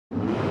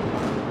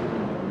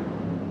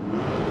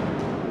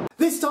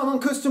This time on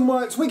Kustom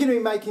Works, we're going to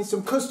be making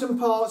some custom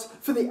parts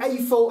for the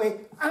A40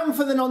 and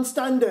for the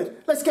non-standard.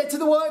 Let's get to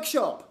the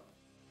workshop.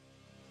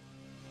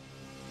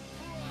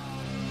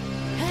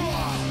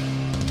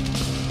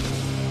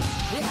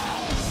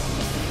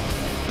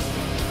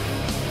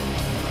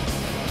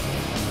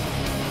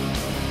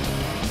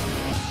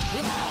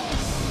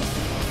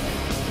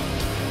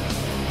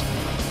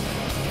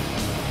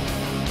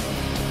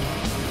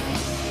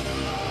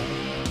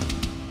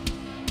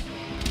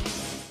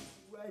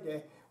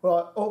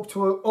 Right,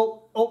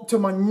 up to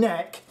my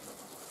neck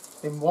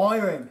in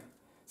wiring.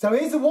 So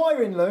here's the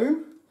wiring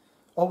loom,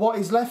 or what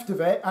is left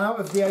of it, out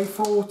of the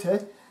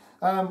A40.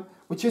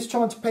 We're just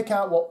trying to pick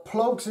out what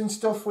plugs and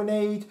stuff we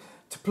need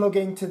to plug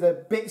into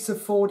the bits of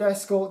Ford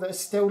Escort that are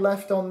still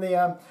left on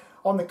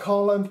the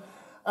column,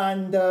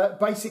 and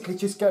basically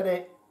just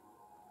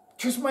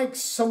make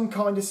some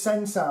kind of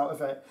sense out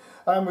of it.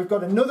 We've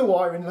got another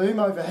wiring loom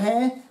over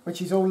here,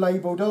 which is all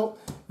labelled up,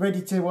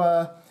 ready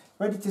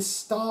to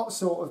start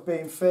sort of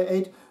being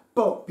fitted.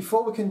 But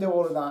before we can do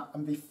all of that,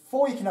 and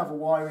before you can have a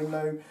wiring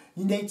loom,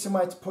 you need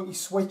somewhere to put your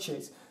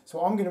switches. So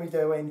what I'm going to be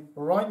doing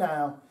right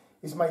now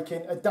is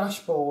making a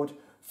dashboard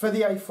for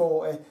the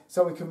A40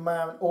 so we can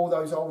mount all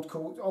those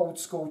old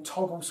school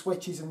toggle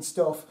switches and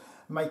stuff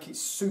and make it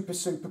super,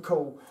 super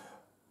cool.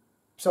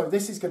 So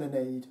this is going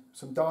to need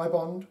some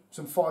Dibond,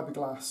 some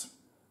fiberglass,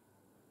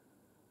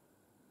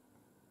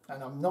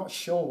 and I'm not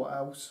sure what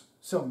else,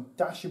 some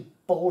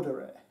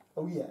dashboardery.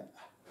 Oh yeah.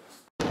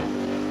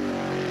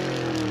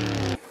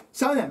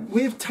 So then,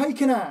 we've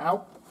taken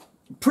out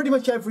pretty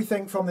much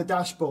everything from the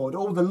dashboard.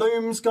 All the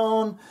loom's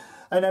gone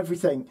and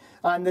everything.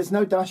 And there's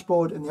no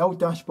dashboard, and the old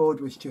dashboard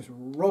was just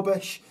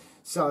rubbish.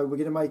 So we're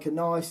going to make a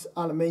nice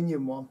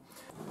aluminium one.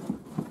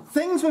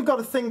 Things we've got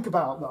to think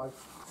about though.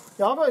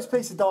 Now, I've got this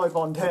piece of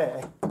Dibond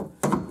here,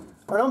 and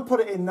I'm put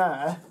it in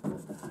there.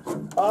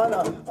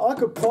 I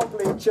could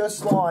probably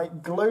just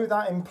like glue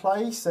that in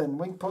place, and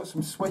we can put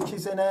some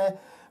switches in here.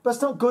 But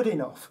it's not good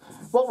enough.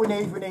 What we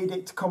need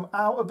it to come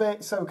out a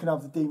bit so we can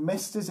have the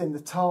demisters in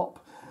the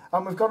top.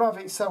 And we've got to have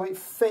it so it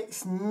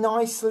fits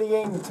nicely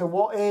into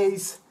what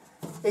is,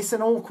 it's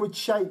an awkward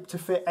shape to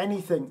fit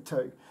anything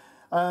to.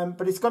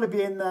 But it's got to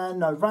be in there,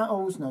 no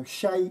rattles, no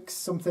shakes,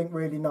 something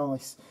really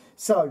nice.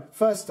 So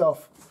first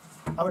off,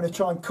 I'm going to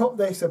try and cut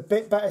this a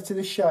bit better to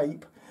the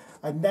shape.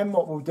 And then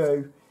what we'll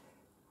do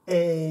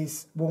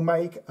is we'll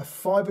make a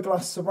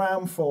fiberglass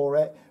surround for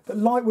it. But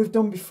like we've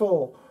done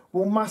before,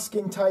 we'll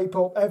masking tape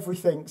up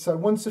everything, so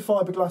once the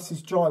fiberglass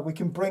is dry we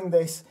can bring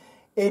this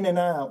in and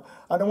out.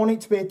 And I want it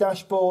to be a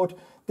dashboard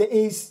that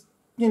is,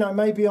 you know,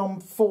 maybe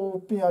on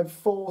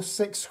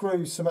 4-6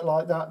 screws, something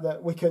like that,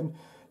 that we can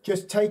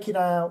just take it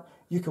out,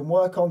 you can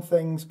work on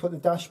things, put the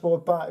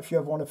dashboard back. If you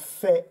ever want to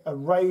fit a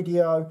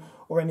radio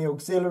or any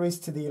auxiliaries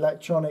to the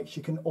electronics,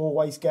 you can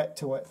always get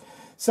to it.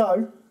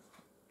 So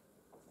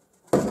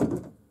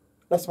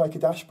let's make a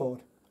dashboard.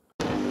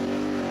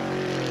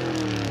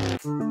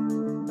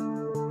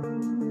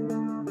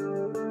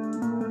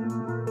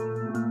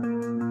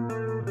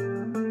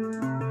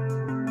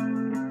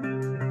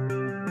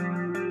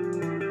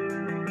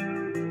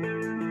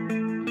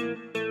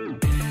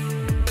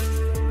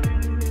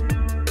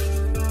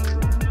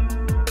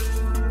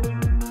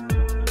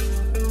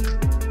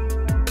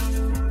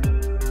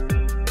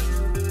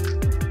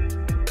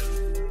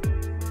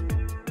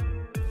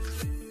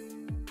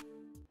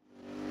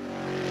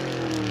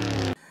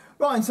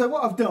 Right, and so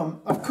what I've done,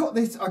 I cut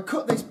this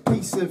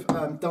piece of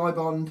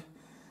Dibond,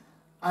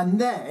 and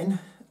then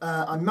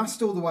I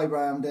masked all the way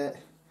around it,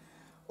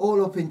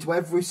 all up into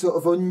every sort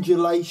of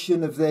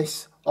undulation of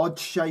this odd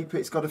shape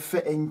it's got to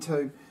fit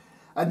into,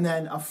 and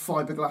then I've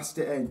fiberglassed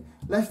it in.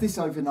 Left this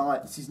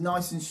overnight. This is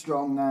nice and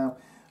strong now,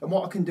 and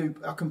what I can do,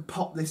 I can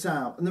pop this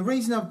out. And the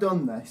reason I've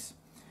done this,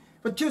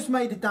 if I just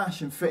made a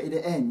dash and fitted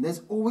it in,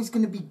 there's always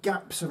going to be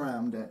gaps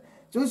around it.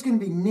 There's always going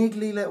to be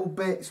niggly little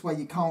bits where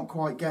you can't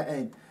quite get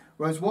in.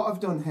 Whereas what I've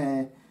done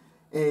here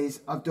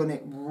is I've done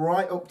it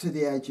right up to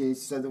the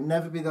edges, so there'll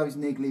never be those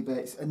niggly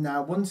bits. And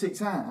now once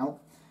it's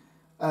out,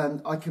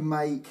 I can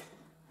make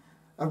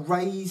a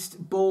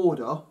raised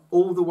border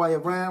all the way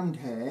around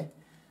here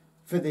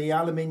for the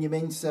aluminium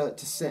insert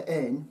to sit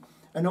in.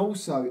 And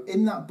also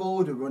in that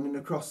border running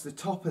across the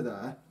top of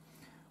there,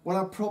 what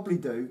I'll probably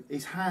do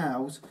is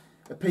house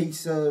a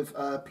piece of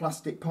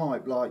plastic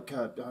pipe, like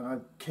I don't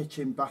know,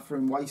 kitchen,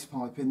 bathroom waste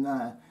pipe in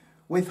there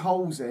with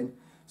holes in,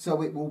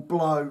 so it will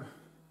blow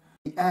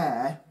the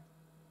air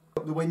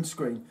up the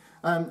windscreen.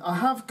 I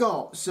have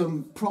got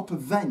some proper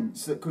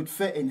vents that could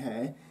fit in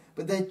here,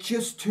 but they're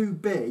just too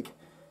big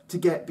to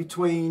get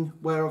between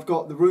where I've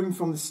got the room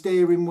from the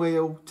steering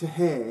wheel to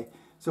here.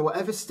 So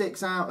whatever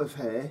sticks out of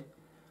here,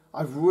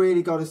 I've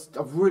really got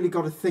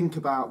to think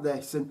about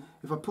this. And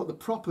if I put the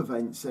proper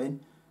vents in,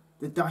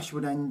 the dash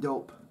would end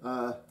up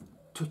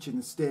touching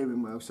the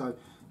steering wheel. So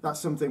that's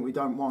something we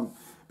don't want.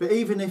 But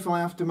even if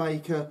I have to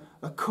make a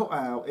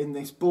cutout in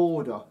this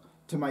border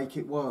to make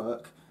it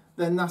work,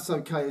 then that's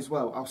okay as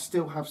well. I'll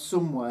still have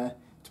somewhere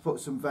to put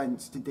some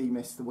vents to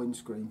demist the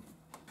windscreen.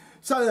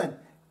 So then,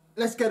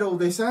 let's get all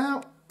this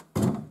out.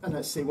 and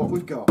let's see what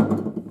we've got.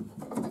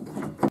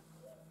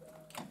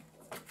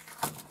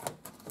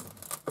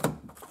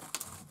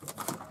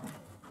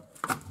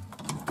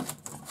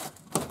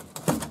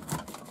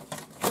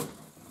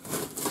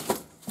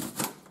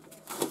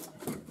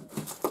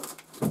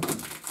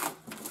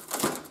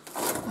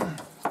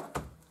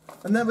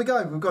 And there we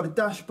go, we've got a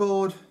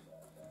dashboard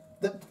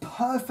that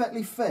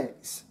perfectly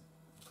fits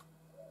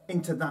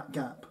into that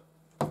gap.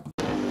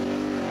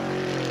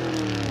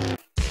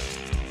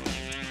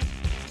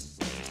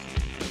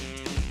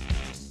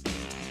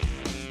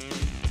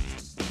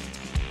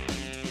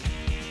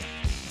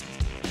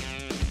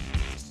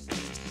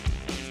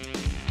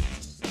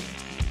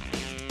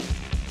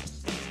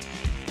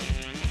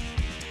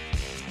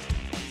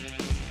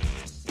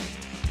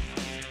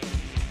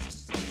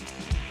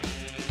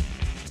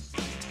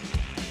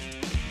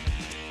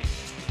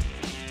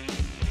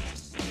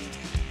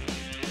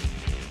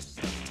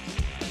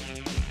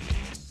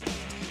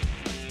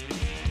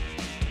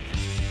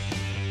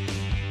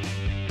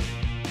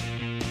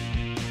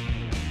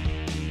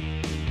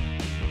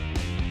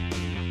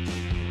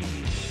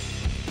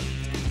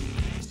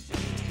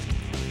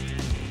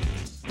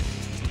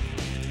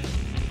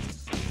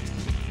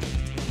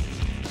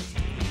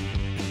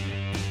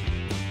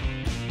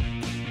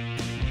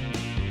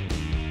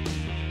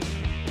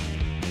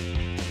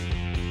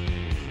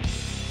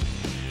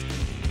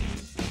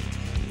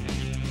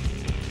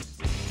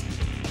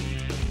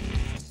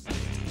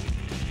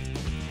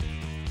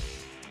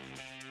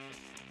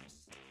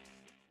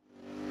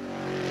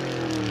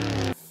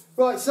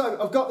 Right,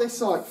 so I've got this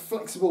like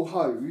flexible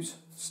hose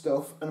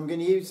stuff, and I'm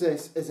going to use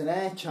this as an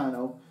air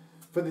channel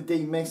for the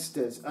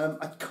demisters.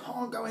 I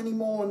can't go any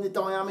more in the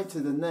diameter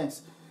than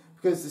this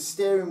because the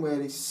steering wheel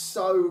is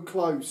so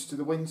close to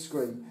the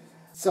windscreen.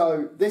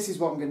 So this is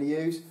what I'm going to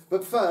use.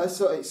 But first,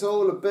 so it's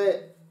all a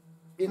bit,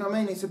 you know what I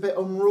mean, it's a bit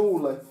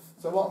unruly.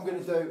 So what I'm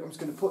going to do, I'm just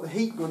going to put the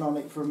heat gun on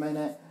it for a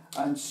minute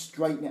and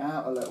straighten it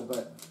out a little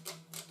bit.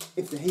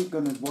 If the heat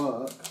gun would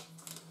work.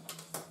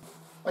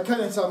 Okay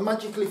then, so I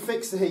magically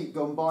fixed the heat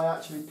gun by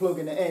actually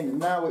plugging it in, and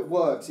now it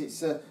works.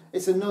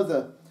 It's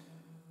another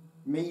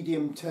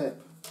medium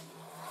tip.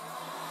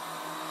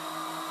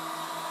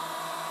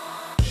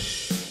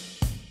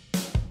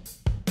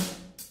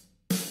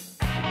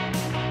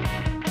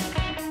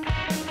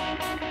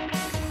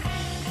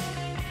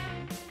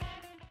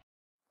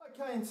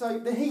 Okay, and so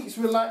the heat's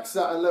relaxed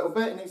that a little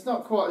bit, and it's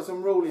not quite as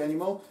unruly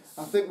anymore.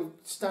 I think we'll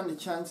stand a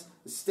chance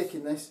of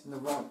sticking this in the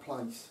right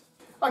place.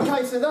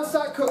 Okay, so that's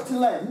that cut to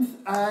length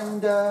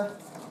and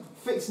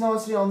fixed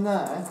nicely on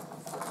there.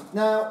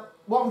 Now,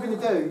 what I'm going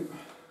to do,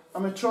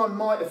 I'm going to try and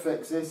mitre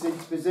fix this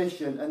into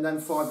position and then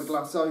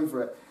fibreglass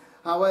over it.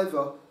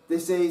 However,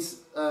 this is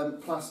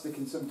plastic,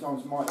 and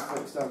sometimes mitre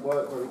fix don't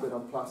work very good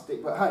on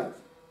plastic, but hey,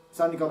 it's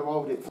only got to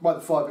hold it while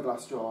the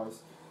fibreglass dries.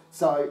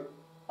 So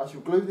I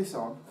shall glue this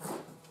on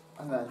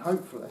and then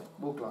hopefully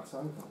we'll glass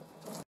over it.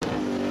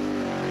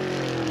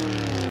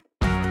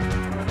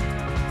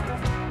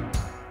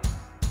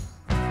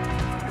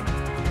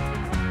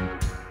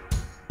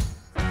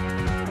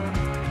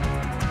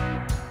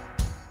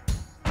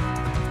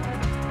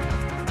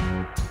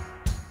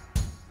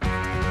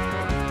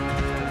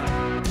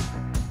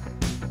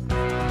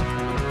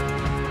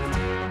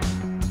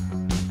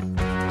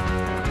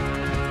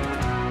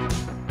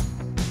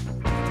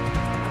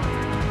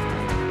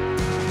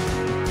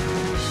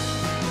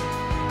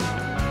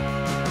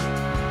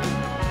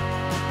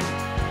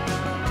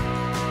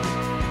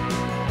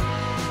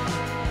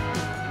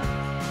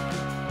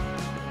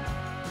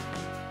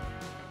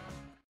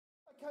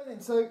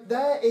 So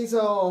there is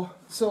our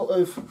sort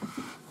of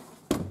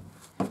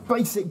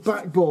basic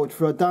backboard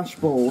for a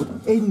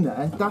dashboard in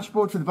there.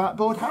 Dashboard for the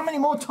backboard. How many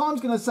more times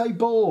can I say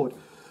board?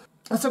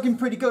 That's looking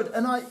pretty good.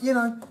 And you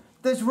know,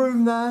 there's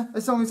room there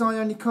as long as I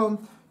only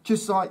come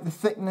just like the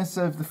thickness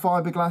of the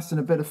fiberglass and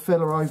a bit of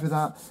filler over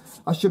that.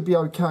 I should be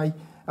okay.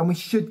 And we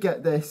should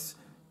get this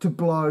to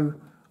blow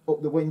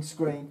up the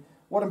windscreen.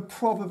 What I'm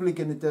probably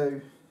going to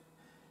do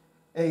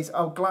is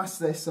I'll glass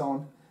this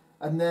on,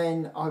 and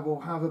then I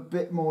will have a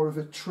bit more of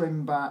a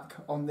trim back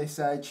on this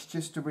edge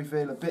just to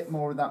reveal a bit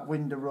more of that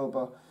window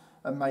rubber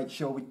and make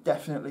sure we're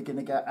definitely going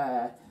to get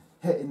air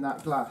hitting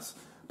that glass.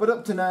 But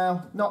up to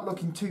now, not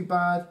looking too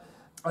bad.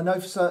 I know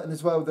for certain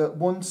as well that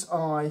once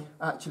I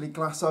actually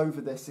glass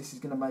over this, this is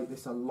going to make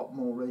this a lot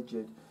more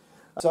rigid.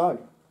 So,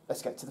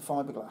 let's get to the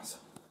fiberglass.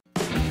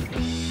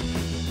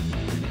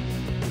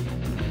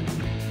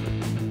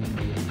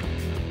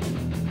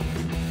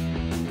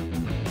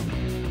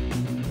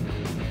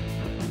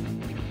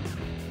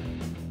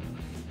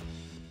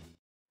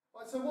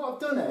 So what I've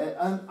done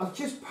here, I've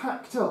just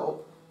packed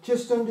up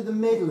just under the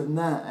middle and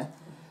there,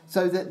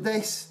 so that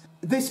this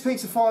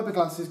piece of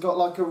fiberglass has got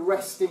like a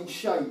resting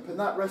shape, and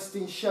that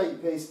resting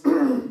shape is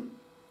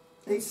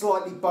it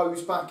slightly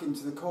bows back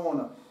into the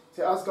corner.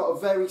 So it has got a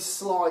very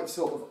slight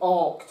sort of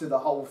arc to the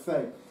whole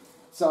thing.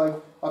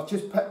 So I've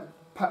just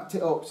packed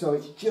it up so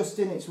it's just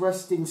in its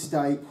resting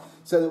state,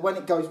 so that when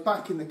it goes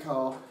back in the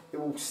car, it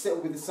will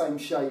still be the same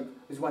shape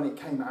as when it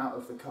came out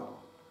of the car.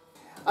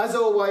 As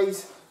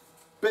always,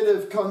 bit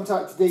of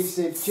contact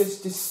adhesive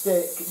just to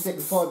stick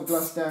the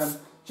fibreglass down,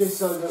 just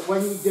so that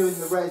when you're doing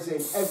the resin,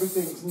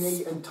 everything's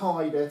neat and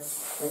tidy,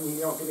 and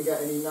you're not going to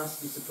get any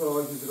nasty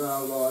surprises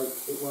about like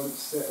it won't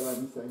sit or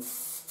anything.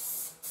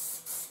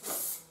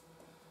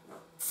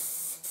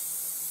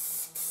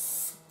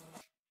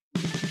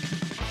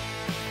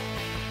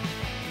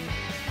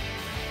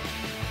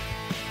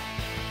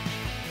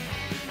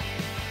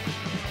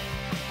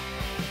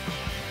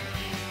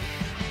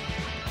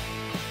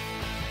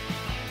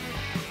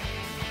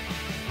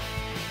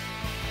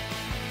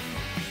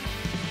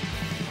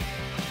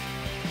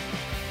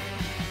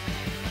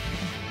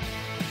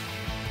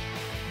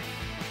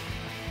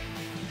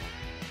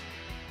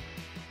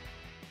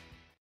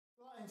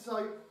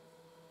 So,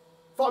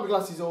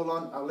 fibreglass is all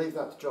on, I'll leave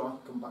that to dry,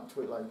 come back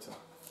to it later.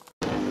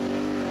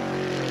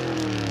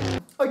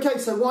 Okay,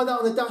 so while that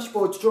on the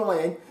dashboard's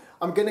drying,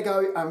 I'm going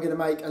to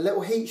make a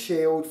little heat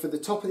shield for the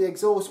top of the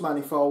exhaust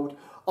manifold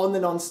on the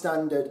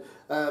non-standard,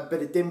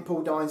 bit of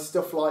dimple dye and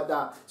stuff like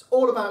that. It's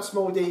all about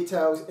small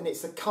details, and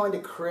it's the kind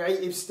of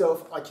creative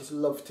stuff I just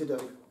love to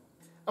do.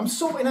 I'm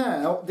sorting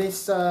out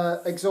this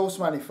exhaust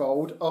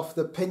manifold off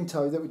the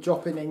Pinto that we're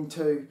dropping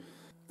into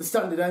the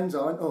Standard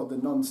Ensign, or the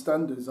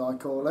non-standard as I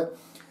call it,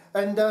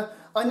 and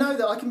I know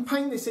that I can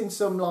paint this in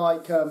some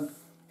like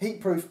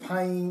heat-proof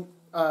paint.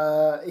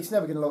 It's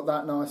never going to look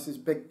that nice as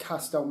big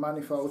cast old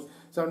manifold,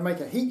 so I'm going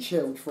to make a heat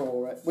shield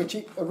for it, which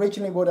it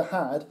originally would have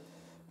had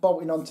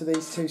bolting onto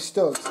these two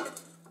studs.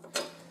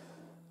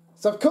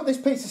 So I've cut this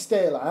piece of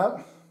steel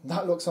out,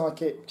 that looks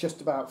like it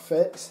just about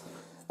fits.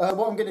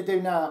 What I'm going to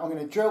do now, I'm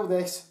going to drill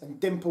this and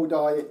dimple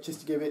dye it just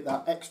to give it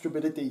that extra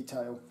bit of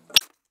detail.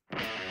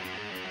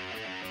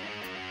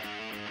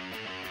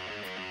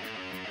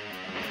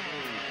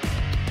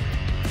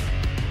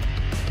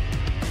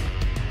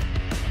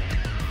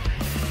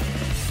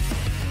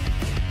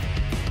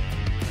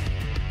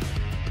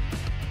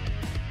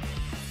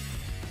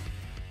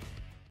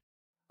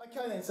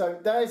 Okay then, so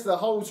there's the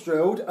holes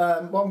drilled. What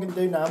I'm going to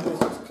do now is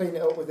just clean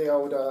it up with the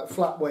old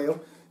flat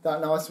wheel,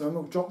 that nice one.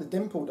 We'll drop the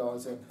dimple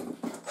dies in.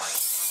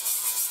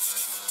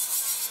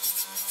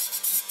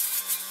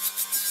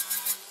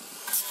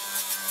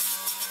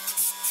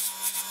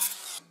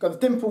 Got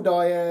the dimple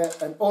die here,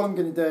 and all I'm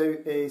going to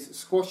do is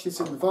squash this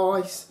in the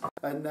vise,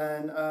 and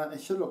then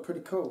it should look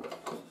pretty cool.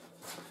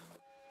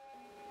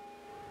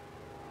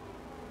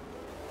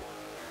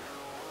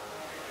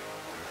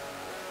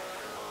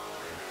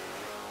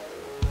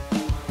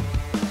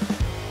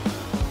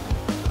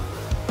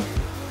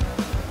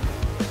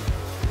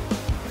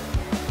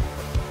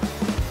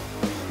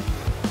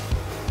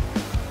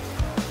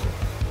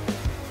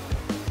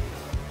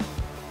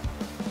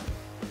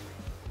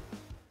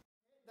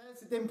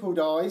 Dimple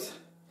dies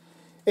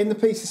in the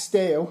piece of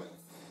steel,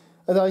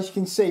 and as you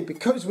can see,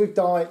 because we've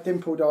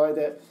dimple dyed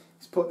it,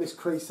 it's put this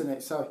crease in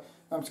it, so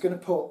I'm just going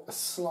to put a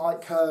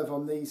slight curve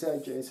on these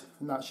edges,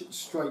 and that should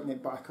straighten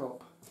it back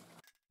up.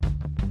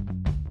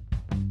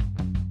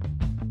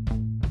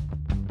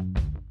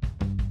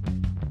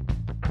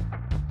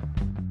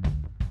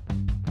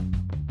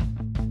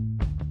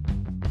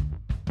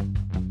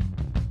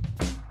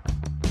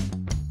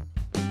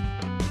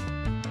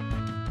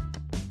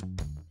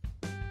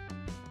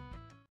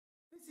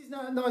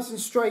 Nice and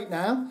straight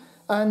now,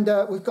 and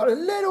we've got a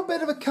little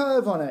bit of a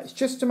curve on it. It's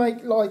just to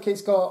make like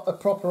it's got a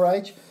proper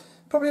edge.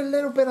 Probably a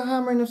little bit of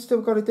hammering I've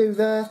still got to do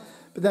there,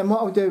 but then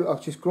what I'll do, I'll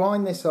just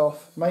grind this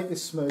off, make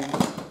this smooth,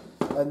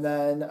 and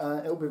then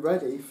it'll be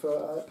ready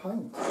for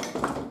paint.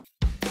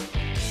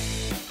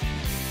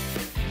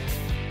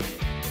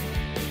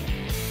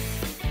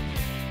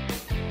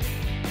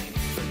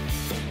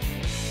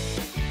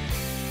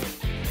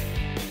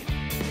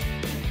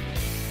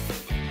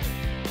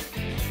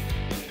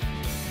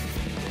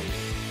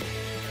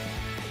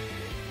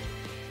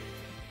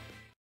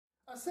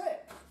 That's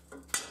it.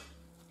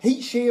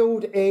 Heat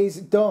shield is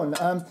done.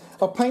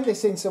 I'll paint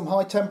this in some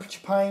high temperature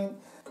paint,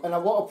 and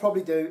what I'll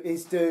probably do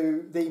is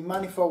do the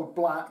manifold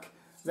black,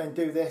 then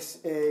do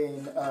this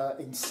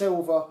in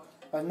silver,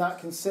 and that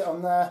can sit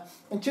on there.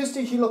 And just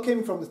as you look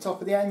in from the top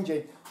of the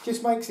engine,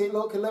 just makes it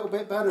look a little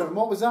bit better. And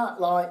what was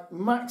that? Like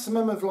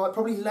maximum of like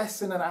probably less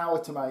than an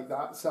hour to make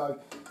that. So,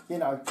 you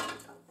know,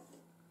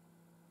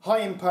 high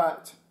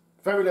impact,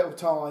 very little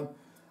time,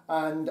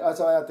 and as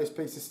I had this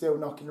piece of steel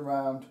knocking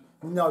around,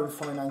 no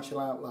financial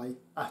outlay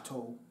at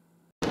all.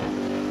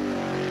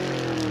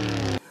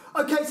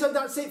 Okay, so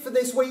that's it for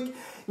this week.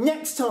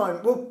 Next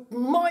time, we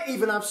might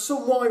even have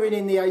some wiring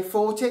in the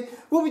A40.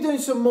 We'll be doing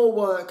some more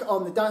work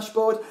on the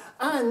dashboard,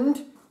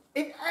 and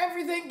if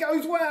everything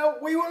goes well,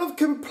 we will have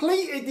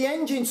completed the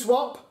engine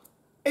swap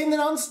in the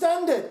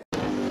non-standard.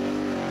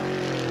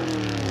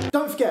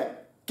 Don't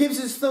forget, give us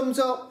a thumbs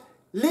up,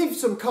 leave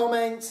some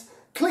comments,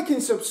 click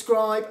and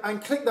subscribe,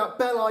 and click that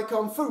bell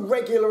icon for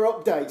regular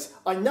updates.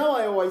 I know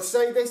I always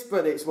say this,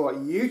 but it's what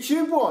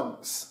YouTube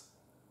wants.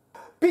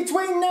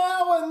 Between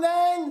now and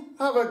then,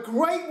 have a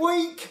great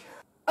week,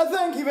 and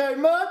thank you very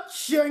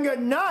much, and good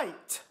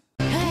night.